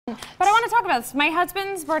But I want to talk about this. My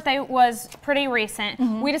husband's birthday was pretty recent.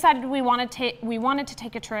 We decided we wanted to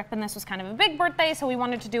take a trip, and this was kind of a big birthday, so we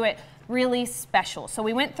wanted to do it really special. So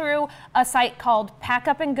we went through a site called Pack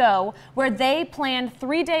Up and Go, where they planned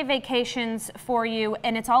 3-day vacations for you,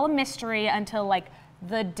 and it's all a mystery until like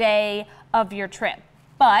the day of your trip.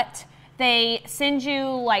 But they send you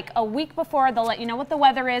like a week before. They'll let you know what the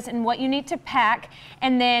weather is and what you need to pack,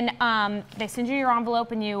 and then they send you your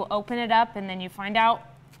envelope, and you open it up, and then you find out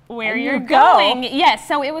where you're going. Yes,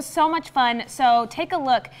 so it was so much fun. So take a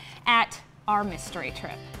look at our mystery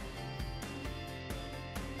trip.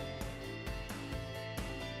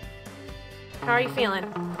 How are you feeling?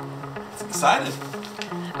 Excited.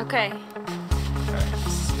 Okay.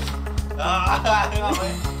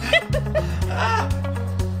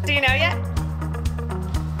 Do you know yet?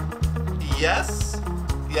 Yes.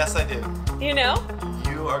 Yes, I do. You know?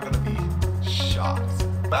 You are going to be shocked.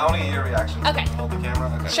 But I want to get your reaction. Okay. Hold the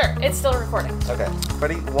camera. Okay. Sure, it's still recording. Okay.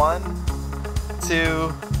 Ready? 1,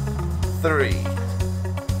 2, 3.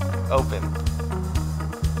 Open.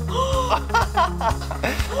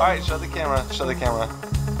 All right, show the camera. Show the camera.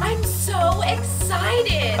 I'm so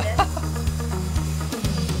excited.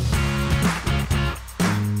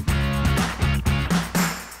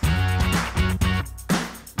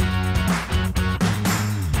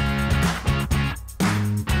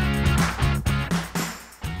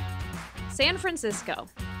 San Francisco,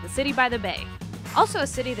 the city by the bay. Also a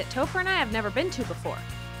city that Topher and I have never been to before.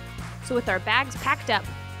 So with our bags packed up,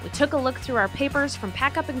 we took a look through our papers from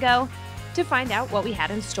Pack Up and Go to find out what we had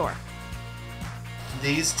in store.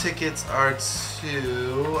 These tickets are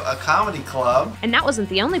to a comedy club. And that wasn't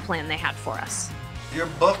the only plan they had for us. You're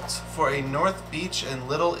booked for a North Beach and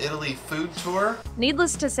Little Italy food tour.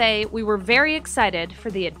 Needless to say, we were very excited for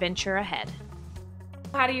the adventure ahead.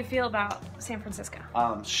 How do you feel about San Francisco?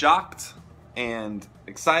 Shocked and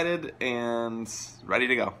excited and ready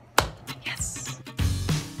to go. Yes.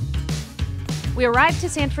 We arrived to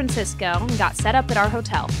San Francisco and got set up at our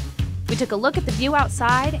hotel. We took a look at the view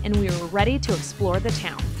outside and we were ready to explore the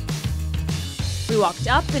town. We walked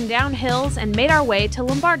up and down hills and made our way to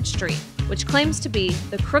Lombard Street, which claims to be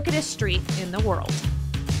the crookedest street in the world.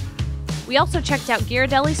 We also checked out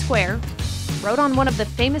Ghirardelli Square, rode on one of the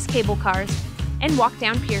famous cable cars, and walked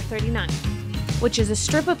down Pier 39, which is a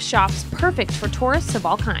strip of shops perfect for tourists of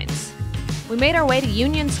all kinds. We made our way to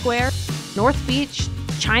Union Square, North Beach,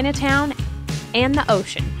 Chinatown, and the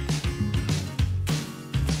ocean.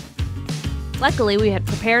 Luckily, we had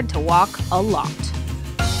prepared to walk a lot.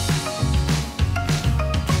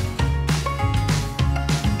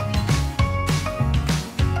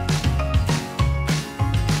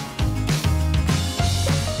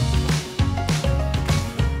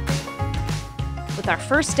 With our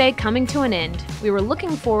first day coming to an end, we were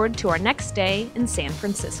looking forward to our next day in San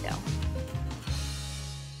Francisco.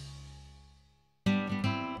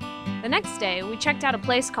 The next day, we checked out a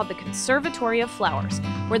place called the Conservatory of Flowers,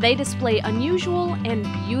 where they display unusual and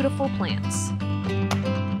beautiful plants.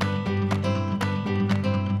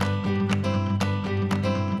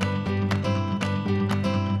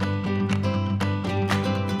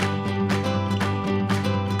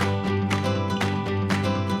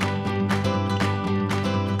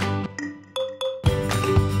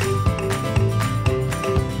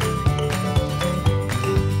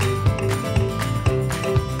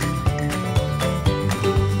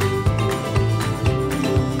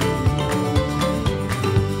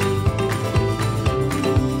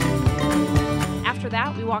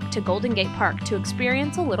 We walked to Golden Gate Park to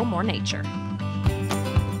experience a little more nature.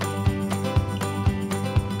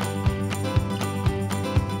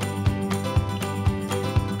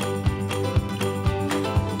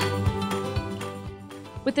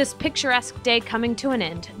 With this picturesque day coming to an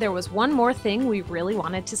end, there was one more thing we really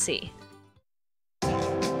wanted to see.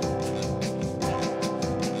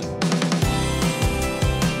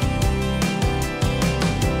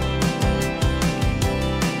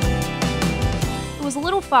 It was a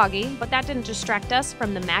little foggy, but that didn't distract us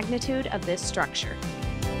from the magnitude of this structure.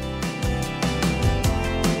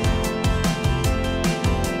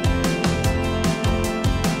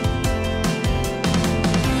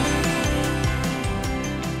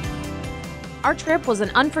 Our trip was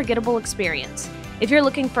an unforgettable experience. If you're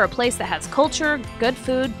looking for a place that has culture, good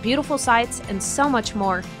food, beautiful sights, and so much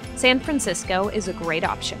more, San Francisco is a great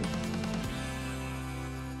option.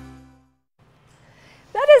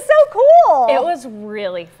 That is so cool. It was was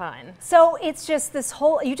really fun. So it's just this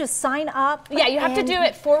whole, you just sign up? Yeah, you have to do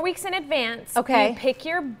it 4 weeks in advance. Okay. You pick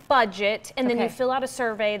your budget, and then Okay. you fill out a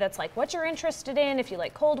survey that's like what you're interested in, if you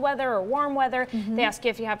like cold weather or warm weather. They ask you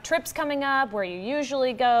if you have trips coming up, where you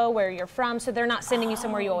usually go, where you're from, so they're not sending you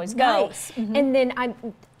somewhere you always go. Nice. And then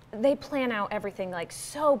they plan out everything like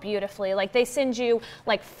so beautifully. Like they send you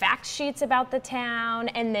like fact sheets about the town,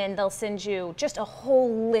 and then they'll send you just a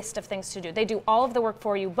whole list of things to do. They do all of the work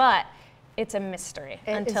for you, but it's a mystery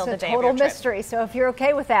until the day of your trip. It's a total mystery, so if you're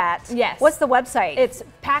okay with that. Yes. What's the website? It's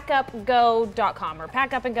packupgo.com or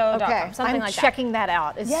packupandgo.com, something I'm like that. checking that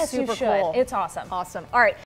out. It's Yes, super you should. cool. It's awesome. Awesome. All right.